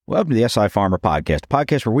Welcome to the SI Farmer Podcast, a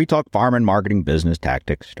podcast where we talk farming, marketing, business,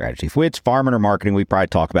 tactics, strategy. If it's farming or marketing, we probably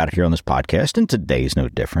talk about it here on this podcast, and today's no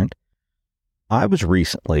different. I was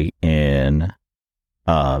recently in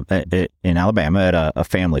Alabama at a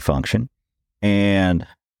family function and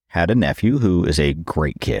had a nephew who is a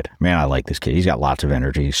great kid. Man, I like this kid. He's got lots of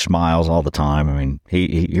energy. He smiles all the time. I mean,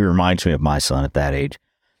 he reminds me of my son at that age.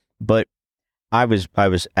 But I was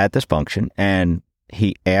at this function, and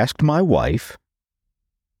he asked my wife,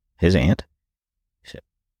 his aunt, he said,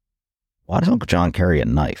 "Why does Uncle John carry a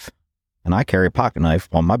knife?" And I carry a pocket knife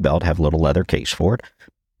on my belt, have a little leather case for it.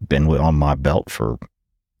 Been on my belt for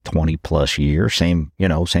 20 plus years. Same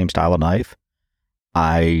style of knife.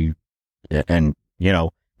 Kind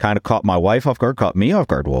of caught my wife off guard, caught me off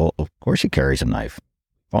guard. Well, of course he carries a knife.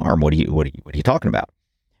 Farm, what are you talking about?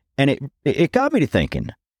 And it got me to thinking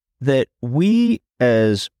that we,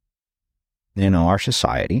 as our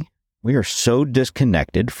society, we are so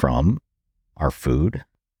disconnected from our food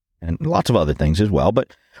and lots of other things as well,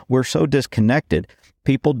 but we're so disconnected.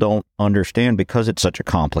 People don't understand because it's such a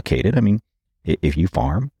complicated. I mean, if you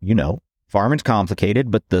farm, farming's complicated,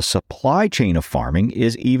 but the supply chain of farming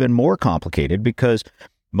is even more complicated because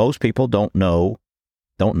most people don't know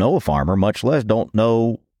a farmer, much less don't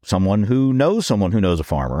know someone who knows a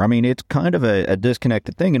farmer. I mean, it's kind of a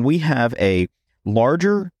disconnected thing, and we have a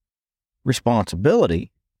larger responsibility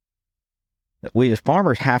that we as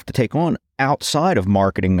farmers have to take on outside of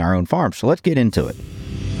marketing our own farms. So let's get into it.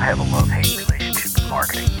 I have a love-hate relationship with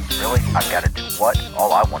marketing. Really? I've got to do what?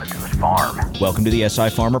 All I want to do is farm. Welcome to the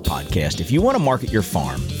SI Farmer Podcast. If you want to market your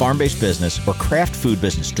farm-based business, or craft food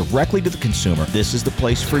business directly to the consumer, this is the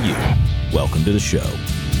place for you. Welcome to the show.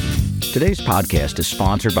 Today's podcast is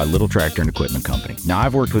sponsored by Little Tractor and Equipment Company. Now,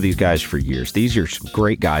 I've worked with these guys for years. These are some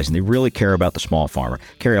great guys, and they really care about the small farmer.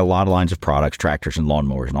 Carry a lot of lines of products, tractors and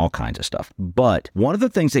lawnmowers and all kinds of stuff. But one of the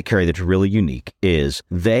things they carry that's really unique is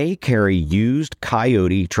they carry used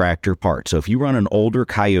Coyote tractor parts. So if you run an older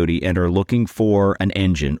Coyote and are looking for an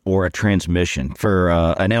engine or a transmission for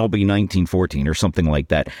an LB 1914 or something like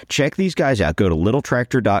that, check these guys out. Go to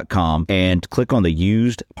littletractor.com and click on the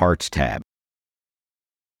used parts tab.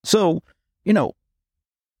 So,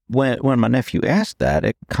 when my nephew asked that,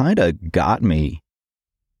 it kind of got me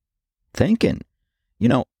thinking.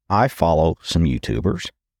 I follow some YouTubers.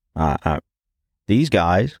 These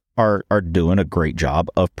guys are doing a great job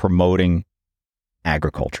of promoting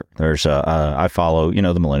agriculture. There's I follow,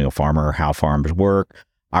 the Millennial Farmer, How Farms Work,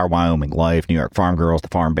 Our Wyoming Life, New York Farm Girls, The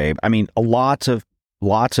Farm Babe. I mean, lots of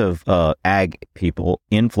ag people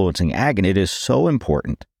influencing ag, and it is so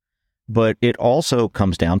important. But it also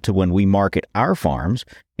comes down to when we market our farms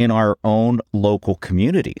in our own local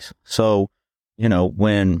communities. So,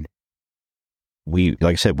 when we,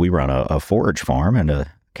 like I said, we run a forage farm and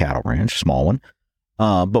a cattle ranch, small one.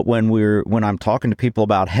 But when I'm talking to people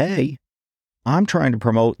about hay, I'm trying to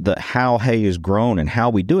promote how hay is grown and how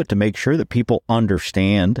we do it to make sure that people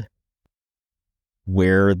understand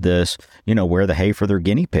where where the hay for their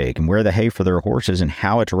guinea pig and where the hay for their horses and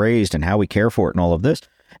how it's raised and how we care for it and all of this.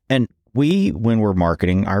 And when we're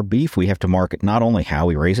marketing our beef, we have to market not only how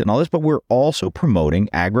we raise it and all this, but we're also promoting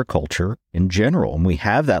agriculture in general. And we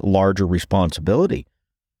have that larger responsibility.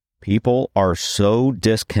 People are so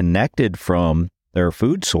disconnected from their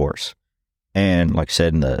food source. And like I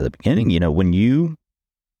said in the beginning, when you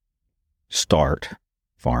start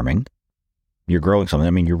farming, you're growing something.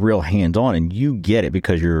 I mean, you're real hands-on and you get it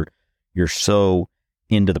because you're so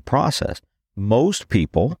into the process. Most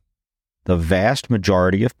people, the vast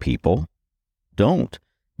majority of people, don't.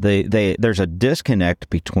 There's a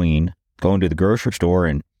disconnect between going to the grocery store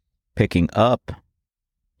and picking up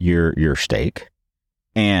your steak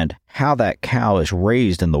and how that cow is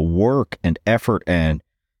raised and the work and effort and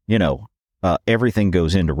everything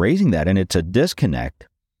goes into raising that, and it's a disconnect.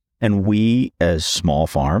 And we, as small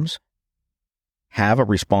farms, have a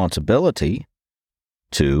responsibility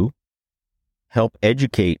to help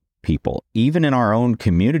educate people. Even in our own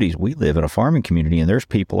communities, we live in a farming community, and there's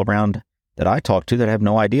people around that I talk to that have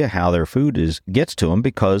no idea how their food gets to them,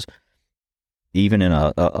 because even in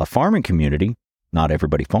a farming community, not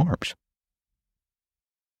everybody farms.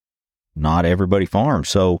 Not everybody farms.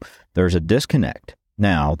 So there's a disconnect.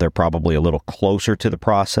 Now, they're probably a little closer to the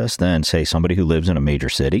process than, say, somebody who lives in a major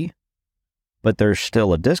city, but there's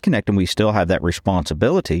still a disconnect, and we still have that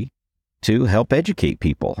responsibility to help educate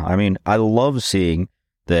people. I mean, I love seeing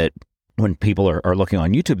that when people are looking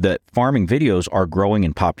on YouTube, that farming videos are growing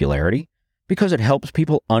in popularity because it helps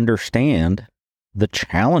people understand the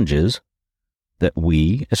challenges that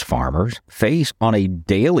we as farmers face on a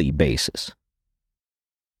daily basis.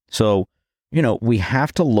 So, we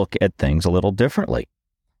have to look at things a little differently.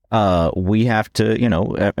 We have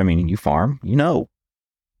to, I mean, you farm, we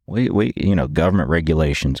government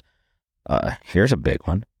regulations. Here's a big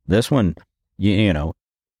one. This one,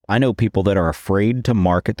 I know people that are afraid to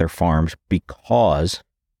market their farms because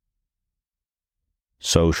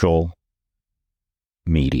social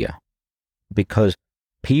media. Because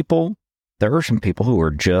there are some people who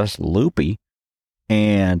are just loopy,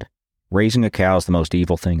 and raising a cow is the most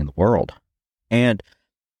evil thing in the world. And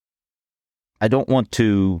I don't want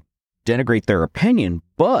to denigrate their opinion,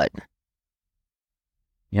 but,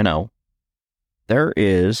 there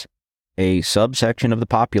is a subsection of the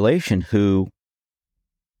population who,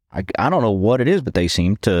 I don't know what it is, but they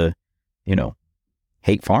seem to,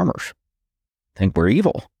 hate farmers, think we're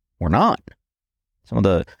evil. We're not. Some of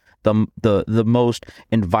the most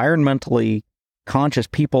environmentally conscious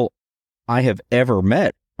people I have ever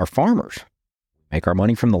met are farmers. Make our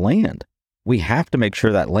money from the land. We have to make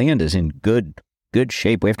sure that land is in good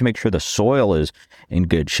shape. We have to make sure the soil is in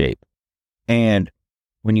good shape. And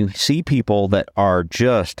when you see people that are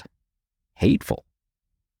just hateful,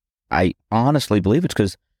 I honestly believe it's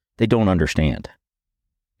because they don't understand.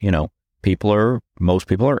 Most people are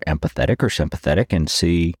empathetic or sympathetic and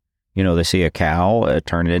see, they see a cow,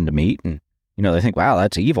 turn it into meat, and, they think, wow,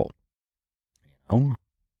 that's evil.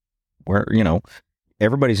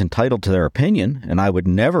 Everybody's entitled to their opinion, and I would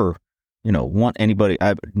never, I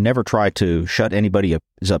would never try to shut anybody's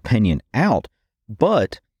opinion out.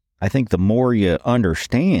 But I think the more you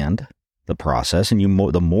understand the process, and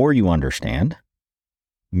the more you understand,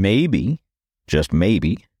 maybe, just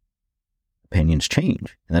maybe, opinions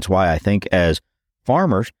change. And that's why I think as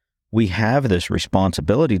farmers, we have this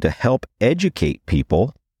responsibility to help educate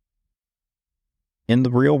people in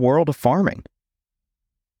the real world of farming.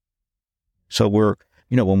 So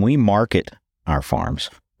when we market our farms,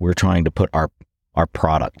 we're trying to put our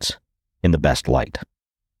products in the best light.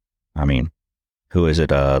 I mean, who is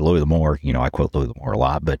it? Louis L'Amour. I quote Louis L'Amour a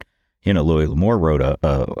lot, but Louis L'Amour wrote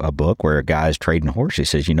a book where a guy's trading a horse. He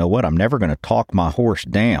says, you know what? I'm never going to talk my horse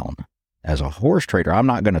down. As a horse trader, I'm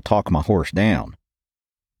not going to talk my horse down.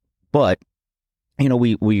 But, we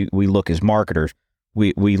look as marketers,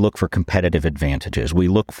 we look for competitive advantages. We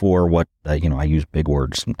look for what, I use big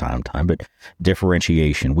words from time to time, but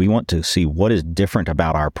differentiation. We want to see what is different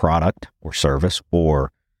about our product or service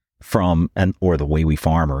or the way we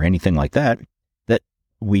farm or anything like that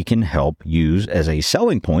we can help use as a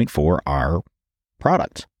selling point for our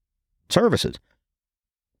products, services.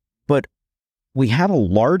 But we have a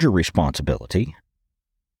larger responsibility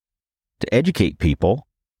to educate people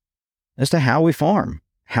as to how we farm,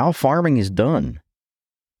 how farming is done.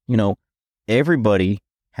 Everybody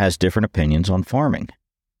has different opinions on farming.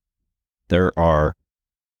 There are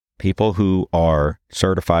people who are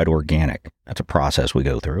certified organic. That's a process we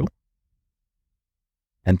go through.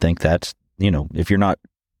 And think that's, if you're not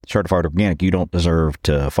certified organic, you don't deserve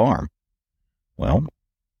to farm. Well,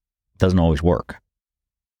 it doesn't always work.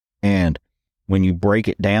 And when you break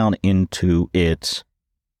it down into its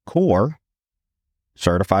core,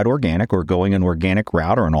 certified organic or going an organic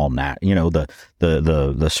route or an all nat,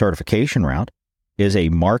 the certification route is a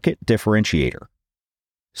market differentiator.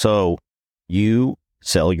 So you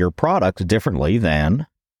sell your product differently than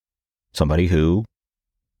somebody who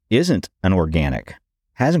isn't an organic,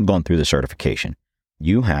 hasn't gone through the certification.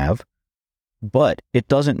 You have, but it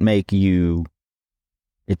doesn't make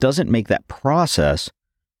that process,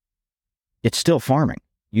 it's still farming.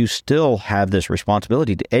 You still have this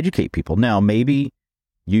responsibility to educate people. Now, maybe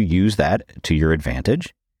you use that to your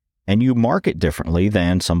advantage and you market differently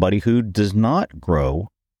than somebody who does not grow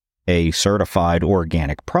a certified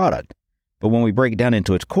organic product. But when we break it down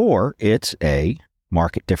into its core, it's a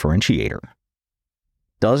market differentiator.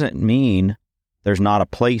 Doesn't mean there's not a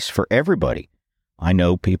place for everybody. I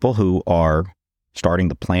know people who are starting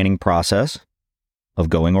the planning process of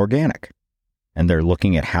going organic, and they're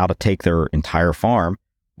looking at how to take their entire farm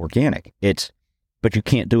organic. But you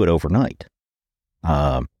can't do it overnight.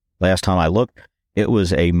 Last time I looked, it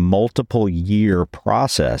was a multiple year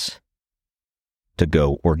process to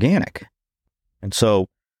go organic. And so,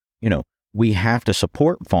 we have to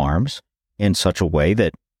support farms in such a way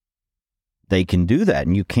that they can do that.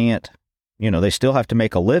 And you can't, they still have to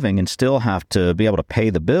make a living and still have to be able to pay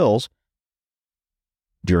the bills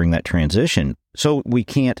during that transition. So we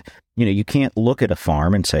can't, you can't look at a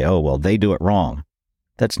farm and say, oh, well, they do it wrong.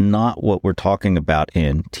 That's not what we're talking about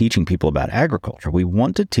in teaching people about agriculture. We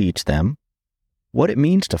want to teach them what it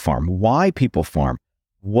means to farm, why people farm,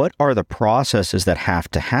 what are the processes that have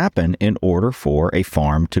to happen in order for a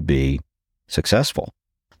farm to be successful.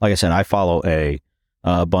 Like I said, I follow a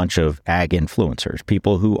a bunch of ag influencers,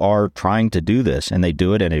 people who are trying to do this, and they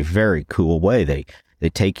do it in a very cool way. They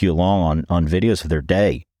take you along on videos of their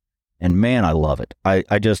day. And man, I love it.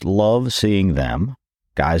 I just love seeing them.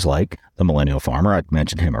 Guys like the Millennial Farmer, I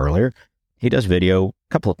mentioned him earlier. He does video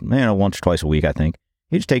once or twice a week, I think.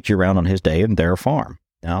 He just takes you around on his day and their farm.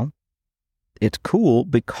 Now, it's cool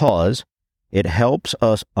because it helps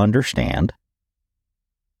us understand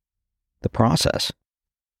the process.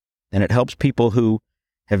 And it helps people who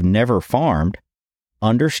have never farmed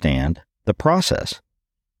understand the process.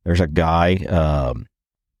 There's a guy,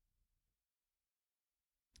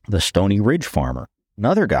 the Stony Ridge farmer,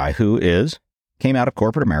 another guy who came out of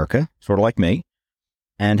corporate America, sort of like me,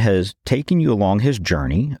 and has taken you along his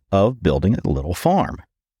journey of building a little farm.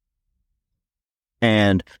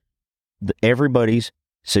 And everybody's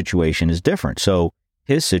situation is different. So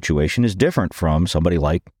his situation is different from somebody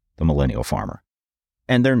like the Millennial Farmer.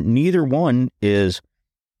 And neither one is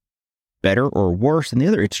better or worse than the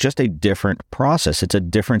other. It's just a different process. It's a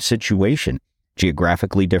different situation.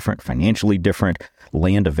 Geographically different, financially different,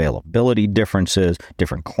 land availability differences,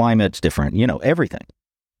 different climates, different, everything.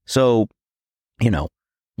 So,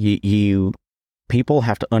 people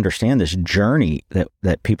have to understand this journey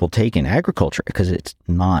that people take in agriculture, because it's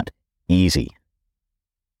not easy.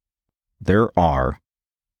 There are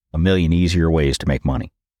a million easier ways to make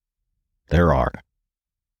money. There are.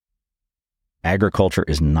 Agriculture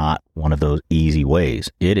is not one of those easy ways.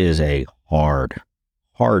 It is a hard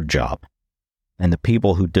job. And the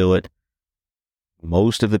people who do it,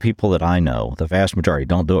 most of the people that I know, the vast majority,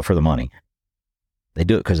 don't do it for the money. They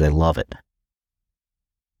do it because they love it.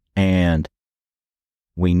 And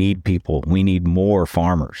we need people. We need more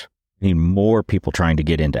farmers. We need more people trying to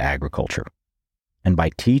get into agriculture. And by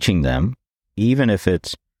teaching them, even if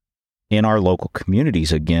it's in our local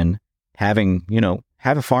communities, again, have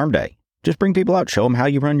a farm day. Just bring people out, show them how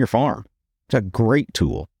you run your farm. It's a great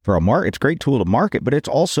tool for it's a great tool to market, but it's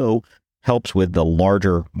also helps with the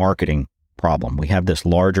larger marketing problem. We have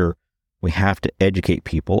to educate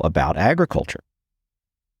people about agriculture.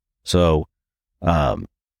 So, hold on,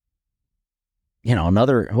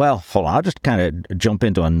 I'll just kind of jump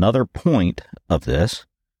into another point of this,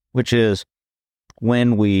 which is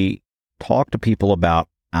when we talk to people about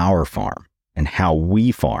our farm and how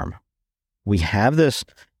we farm, we have this,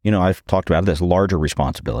 I've talked about this larger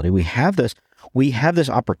responsibility. We have this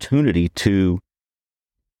opportunity to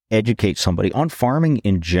educate somebody on farming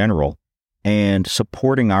in general and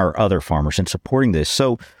supporting our other farmers and supporting this.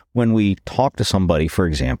 So when we talk to somebody, for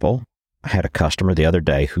example, I had a customer the other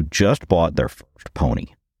day who just bought their first pony,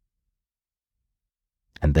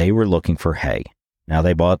 and they were looking for hay. Now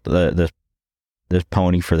they bought this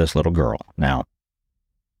pony for this little girl. Now,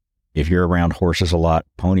 if you're around horses a lot,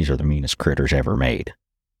 ponies are the meanest critters ever made.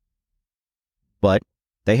 But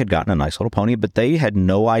they had gotten a nice little pony, but they had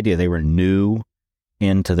no idea. They were new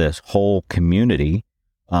into this whole community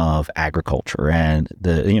of agriculture, and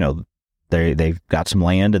they've got some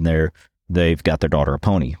land, and they've got their daughter a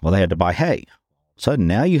pony. Well, they had to buy hay. So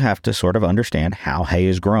now you have to sort of understand how hay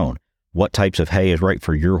is grown. What types of hay is right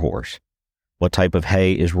for your horse? What type of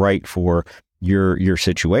hay is right for your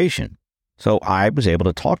situation? So I was able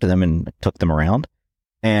to talk to them and took them around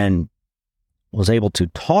and was able to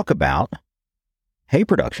talk about hay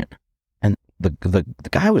production. And the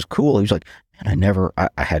guy was cool. He was like, man,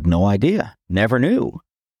 I had no idea, never knew.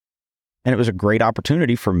 And it was a great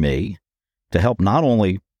opportunity for me to help not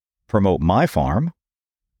only promote my farm,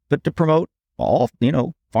 but to promote all,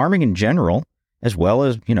 farming in general, as well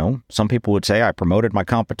as, some people would say I promoted my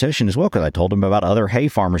competition as well, because I told him about other hay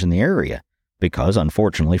farmers in the area. Because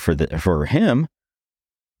unfortunately for him,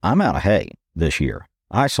 I'm out of hay this year.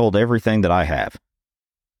 I sold everything that I have.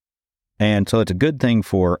 And so it's a good thing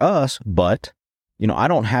for us, but, I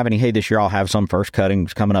don't have any hay this year. I'll have some first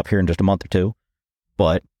cuttings coming up here in just a month or two.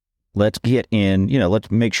 But let's get in,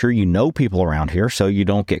 let's make sure people around here so you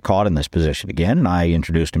don't get caught in this position again. And I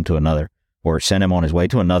introduced him to sent him on his way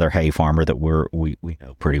to another hay farmer that we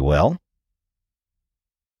know pretty well.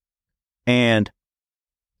 And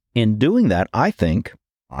in doing that,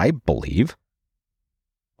 I believe,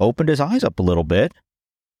 opened his eyes up a little bit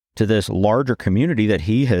to this larger community that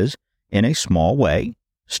he has, in a small way,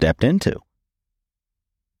 stepped into.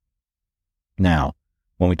 Now,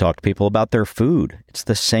 when we talk to people about their food, it's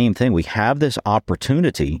the same thing. We have this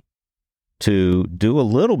opportunity to do a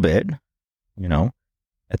little bit,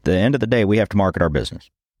 at the end of the day, we have to market our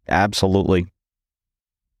business. Absolutely.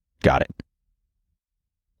 Got it.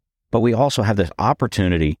 But we also have this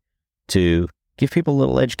opportunity to give people a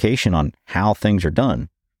little education on how things are done.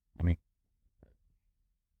 I mean,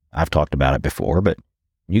 I've talked about it before, but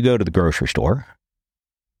you go to the grocery store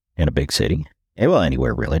in a big city, well,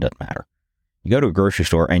 anywhere really, doesn't matter. You go to a grocery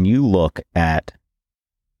store and you look at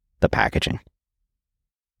the packaging.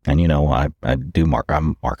 And I'm a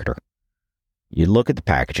marketer. You look at the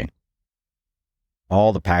packaging.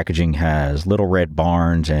 All the packaging has little red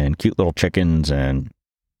barns and cute little chickens, and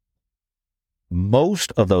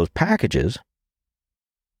most of those packages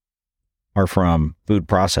are from food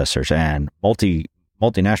processors and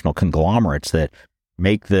multinational conglomerates that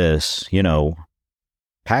make this, they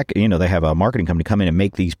have a marketing company come in and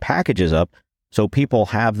make these packages up so people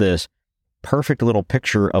have this perfect little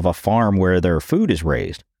picture of a farm where their food is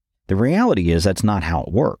raised. The reality is that's not how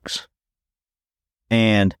it works.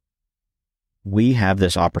 And we have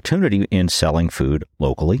this opportunity in selling food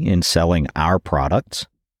locally, in selling our products.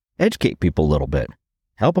 Educate people a little bit.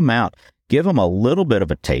 Help them out. Give them a little bit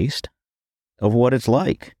of a taste of what it's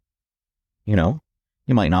like. You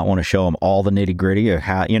might not want to show them all the nitty gritty of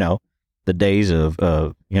how, the days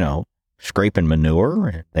of scraping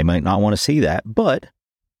manure. They might not want to see that, but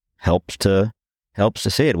helps to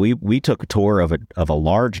see it. We took a tour of a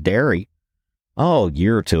large dairy, a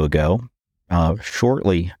year or two ago,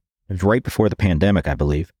 shortly. It was right before the pandemic, I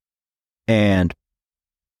believe. And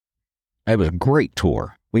it was a great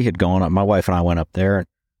tour. We had gone up, my wife and I went up there.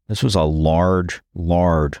 This was a large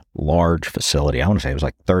facility. I want to say it was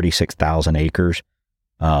like 36,000 acres,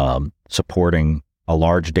 supporting a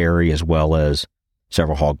large dairy as well as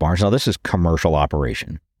several hog barns. Now, this is commercial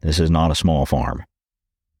operation. This is not a small farm.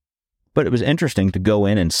 But it was interesting to go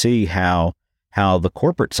in and see how the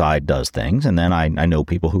corporate side does things. And then I know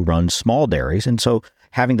people who run small dairies. And so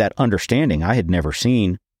having that understanding, I had never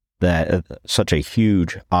seen that such a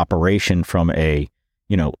huge operation from the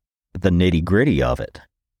nitty gritty of it.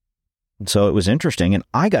 And so it was interesting, and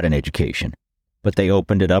I got an education, but they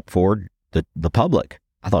opened it up for the public.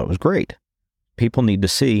 I thought it was great. People need to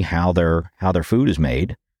see how their food is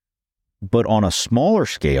made, but on a smaller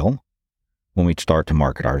scale, when we start to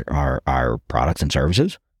market our products and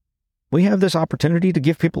services, we have this opportunity to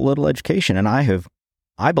give people a little education. And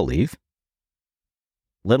I believe,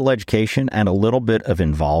 little education and a little bit of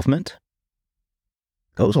involvement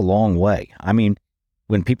goes a long way. I mean,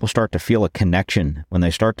 when people start to feel a connection, when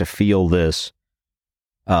they start to feel this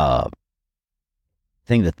thing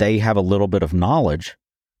that they have a little bit of knowledge,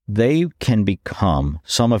 they can become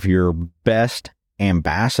some of your best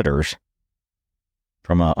ambassadors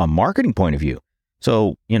from a marketing point of view.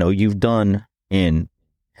 So, you've done in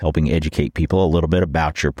helping educate people a little bit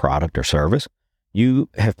about your product or service. You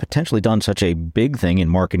have potentially done such a big thing in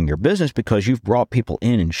marketing your business because you've brought people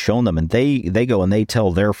in and shown them, and they go and they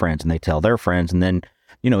tell their friends and they tell their friends, and then,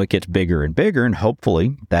 it gets bigger and bigger, and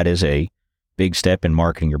hopefully that is a big step in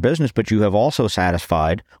marketing your business. But you have also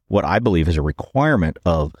satisfied what I believe is a requirement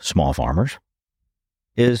of small farmers,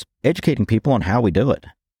 is educating people on how we do it.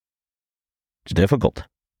 It's difficult.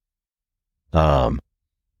 My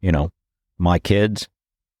kids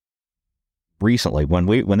recently,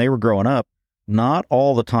 when they were growing up, not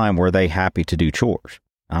all the time were they happy to do chores.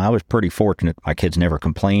 I was pretty fortunate. My kids never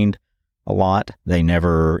complained a lot. They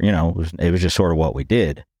never, it was just sort of what we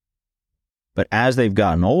did. But as they've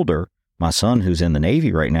gotten older, my son, who's in the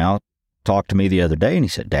Navy right now, talked to me the other day and he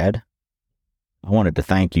said, "Dad, I wanted to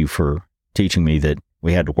thank you for teaching me that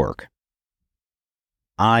we had to work."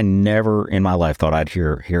 I never in my life thought I'd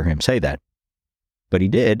hear him say that, but he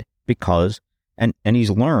did, because, and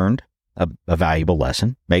he's learned a valuable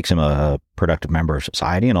lesson, makes him a productive member of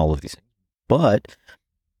society and all of these things. But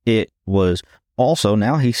it was also,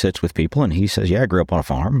 now he sits with people and he says, "Yeah, I grew up on a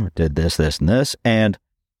farm, did this, this, and this." And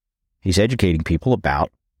he's educating people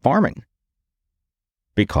about farming,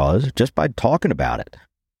 because just by talking about it,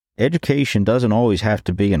 education doesn't always have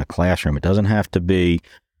to be in a classroom. It doesn't have to be,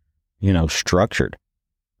 structured.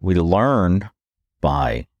 We learn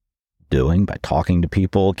by doing, by talking to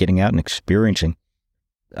people, getting out and experiencing.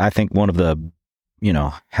 I think one of the,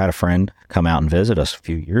 had a friend come out and visit us a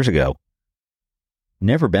few years ago,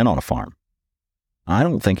 never been on a farm. I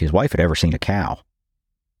don't think his wife had ever seen a cow,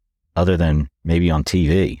 other than maybe on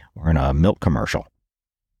TV or in a milk commercial.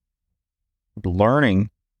 Learning,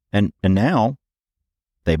 and now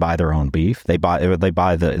they buy their own beef. They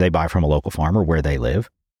buy from a local farmer where they live.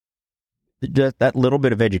 Just that little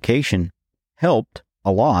bit of education helped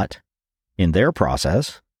a lot in their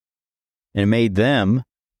process, and it made them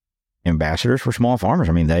ambassadors for small farmers.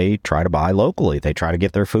 I mean, they try to buy locally. They try to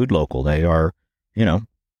get their food local. They are,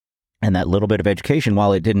 and that little bit of education,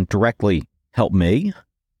 while it didn't directly help me,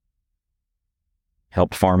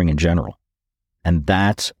 helped farming in general. And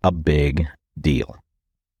that's a big deal.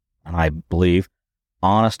 And I believe,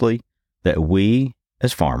 honestly, that we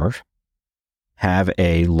as farmers have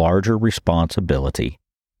a larger responsibility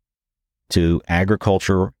to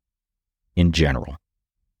agriculture in general.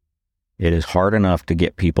 It is hard enough to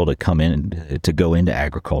get people to come in, to go into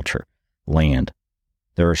agriculture, land.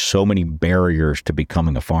 There are so many barriers to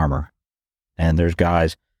becoming a farmer. And there's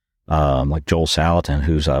guys like Joel Salatin,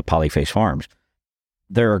 who's Polyface Farms.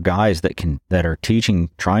 There are guys that are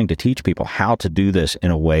trying to teach people how to do this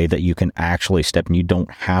in a way that you can actually step in. You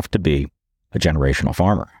don't have to be a generational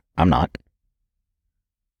farmer. I'm not.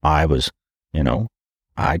 I was,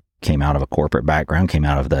 I came out of a corporate background, came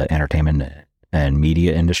out of the entertainment and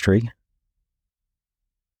media industry.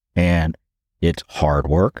 And it's hard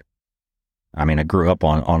work. I mean, I grew up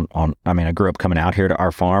I grew up coming out here to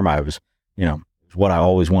our farm. I was, it's what I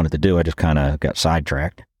always wanted to do. I just kind of got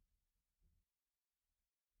sidetracked.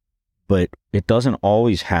 But it doesn't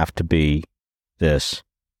always have to be this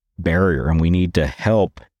barrier, and we need to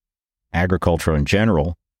help agriculture in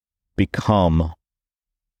general become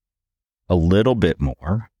a little bit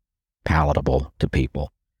more palatable to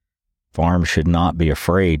people. Farms should not be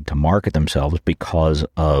afraid to market themselves because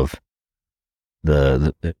of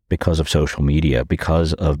because of social media,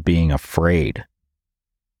 because of being afraid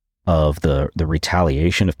of the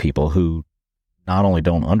retaliation of people who not only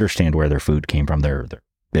don't understand where their food came from, they're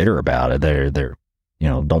bitter about it. They're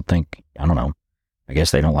don't think, I don't know, I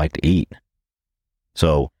guess they don't like to eat.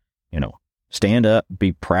 So, stand up,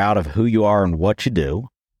 be proud of who you are and what you do.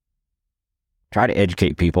 Try to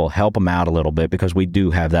educate people, help them out a little bit, because we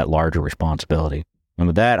do have that larger responsibility. And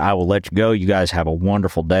with that, I will let you go. You guys have a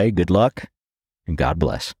wonderful day. Good luck, and God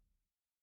bless.